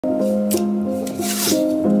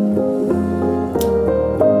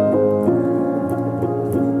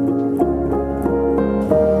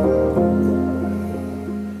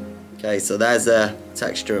so there's a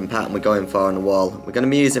texture and pattern we're going for on the wall. We're going to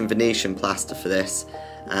be using Venetian plaster for this.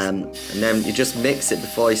 And then you just mix it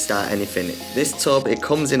before you start anything. This tub, it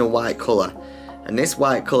comes in a white colour, and this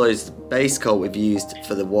white colour is the base coat we've used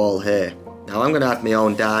for the wall here. Now I'm going to add my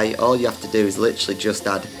own dye. All you have to do is literally just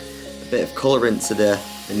add a bit of colourant to the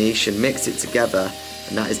Venetian, mix it together,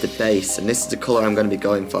 and that is the base. And this is the colour I'm going to be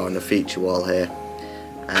going for on the feature wall here.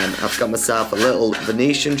 I've got myself a little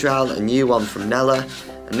Venetian trowel, a new one from Nella,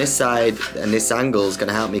 and this side and this angle is going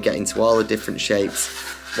to help me get into all the different shapes.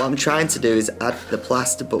 What I'm trying to do is add the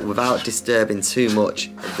plaster, but without disturbing too much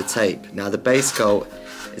of the tape. Now the base coat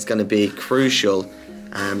is going to be crucial,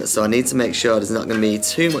 so I need to make sure there's not going to be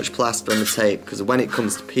too much plaster on the tape, because when it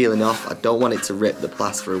comes to peeling off, I don't want it to rip the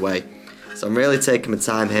plaster away. So I'm really taking my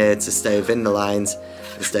time here to stay within the lines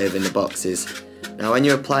and stay within the boxes. Now when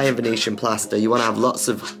you're applying Venetian plaster, you want to have lots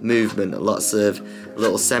of movement, lots of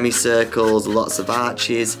little semicircles, lots of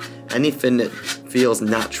arches, anything that feels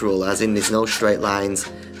natural, as in there's no straight lines.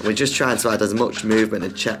 And we're just trying to add as much movement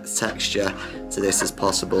and texture to this as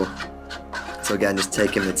possible. So again, just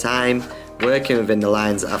taking the time, working within the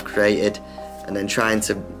lines that I've created, and then trying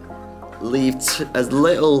to leave as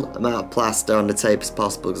little amount of plaster on the tape as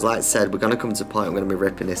possible, because like I said, we're going to come to a point where we're going to be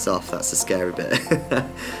ripping this off. That's the scary bit.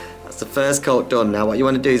 That's the first coat done. Now what you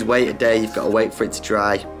want to do is wait a day. You've got to wait for it to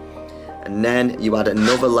dry, and then you add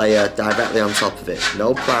another layer directly on top of it.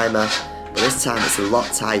 No primer, but this time it's a lot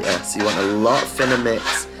tighter, so you want a lot thinner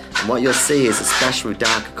mix. And what you'll see is, especially with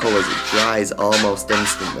darker colours, it dries almost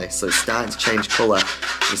instantly, so it's starting to change colour.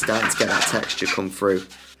 You're starting to get that texture come through.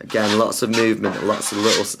 Again, lots of movement, lots of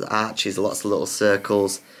little arches, lots of little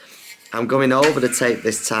circles. I'm going over the tape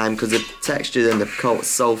this time because the texture and the coat is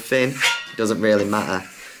so thin, it doesn't really matter.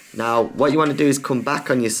 Now, what you want to do is come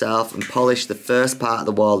back on yourself and polish the first part of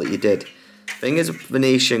the wall that you did. Thing is with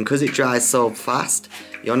Venetian, because it dries so fast,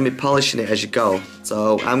 you want to be polishing it as you go.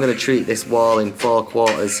 So I'm going to treat this wall in 4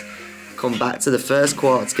 quarters. Come back to the first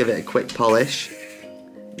quarter to give it a quick polish.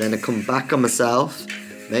 Then I come back on myself,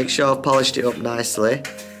 make sure I've polished it up nicely,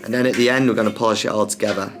 and then at the end we're going to polish it all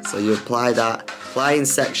together. So you apply that, apply in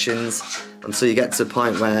sections until you get to the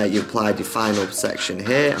point where you've applied your final section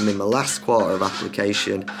here. I'm in my last quarter of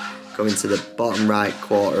application, going to the bottom right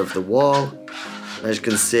quarter of the wall. And as you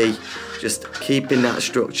can see, just keeping that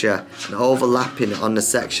structure and overlapping on the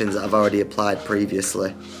sections that I've already applied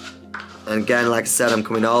previously. And again, like I said, I'm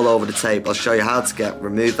coming all over the tape. I'll show you how to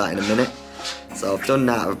remove that in a minute. So I've done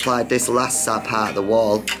that, I've applied this last part of the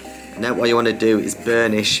wall, and then what you want to do is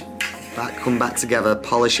burnish, come back together,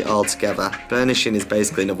 polish it all together. Burnishing is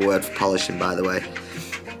basically another word for polishing, by the way.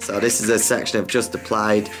 So this is a section I've just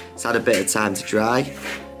applied, it's had a bit of time to dry.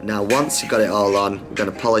 Now once you've got it all on, we're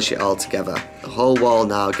going to polish it all together. The whole wall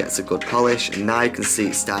now gets a good polish, and now you can see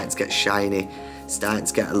it's starting to get shiny, starting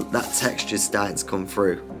to get that texture starting to come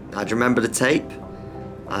through. Now do you remember the tape?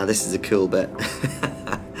 This is a cool bit.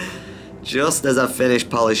 Just as I've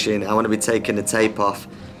finished polishing, I want to be taking the tape off.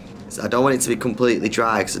 So I don't want it to be completely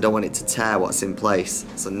dry because I don't want it to tear what's in place.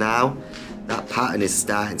 So now that pattern is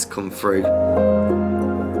starting to come through.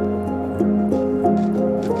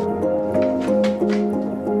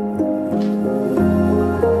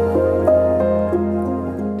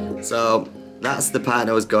 So that's the pattern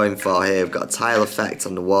I was going for here. We've got a tile effect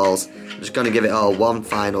on the walls. I'm just going to give it all one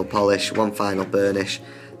final polish, one final burnish,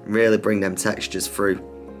 and really bring them textures through.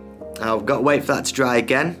 Now I've got to wait for that to dry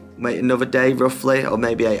again, wait another day roughly, or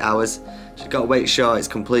maybe 8 hours. Just got to wait sure it's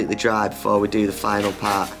completely dry before we do the final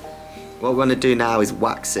part. What we're going to do now is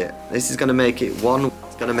wax it. This is going to make it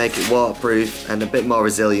waterproof and a bit more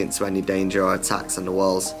resilient to any danger or attacks on the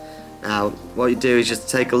walls. Now what you do is just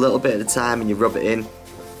take a little bit at a time and you rub it in.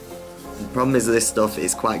 The problem is this stuff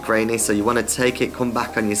is quite grainy, so you want to take it, come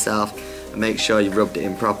back on yourself and make sure you rubbed it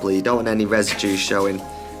in properly. You don't want any residue showing.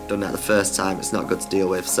 Done that the first time, it's not good to deal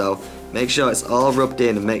with. So make sure it's all rubbed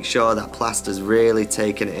in and make sure that plaster's really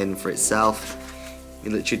taking it in for itself.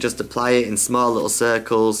 You literally just apply it in small little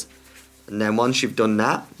circles, and then once you've done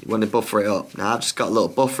that, you want to buffer it up. Now I've just got little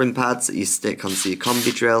buffering pads that you stick onto your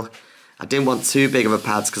combi drill. I didn't want too big of a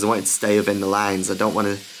pads because I wanted to stay within the lines. I don't want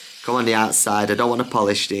to come on the outside, I don't want to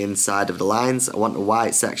polish the inside of the lines. I want the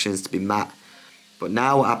white sections to be matte. But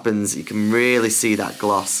now what happens, you can really see that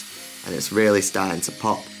gloss, and it's really starting to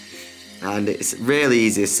pop. And it's really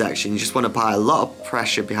easy section. You just want to apply a lot of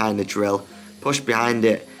pressure behind the drill, push behind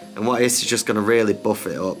it, and what is just going to really buff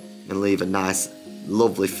it up and leave a nice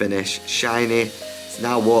lovely finish. Shiny, it's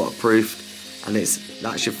now waterproofed, and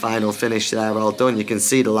that's your final finish there, all done. You can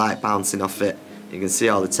see the light bouncing off it, you can see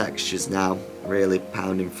all the textures now really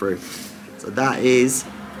pounding through. So that is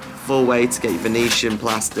full way to get your Venetian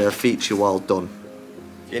plaster feature wall done.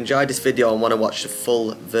 If you enjoyed this video and want to watch the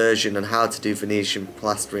full version on how to do Venetian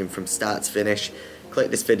plastering from start to finish, click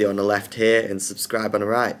this video on the left here and subscribe on the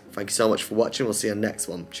right. Thank you so much for watching. We'll see you on the next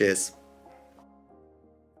one. Cheers.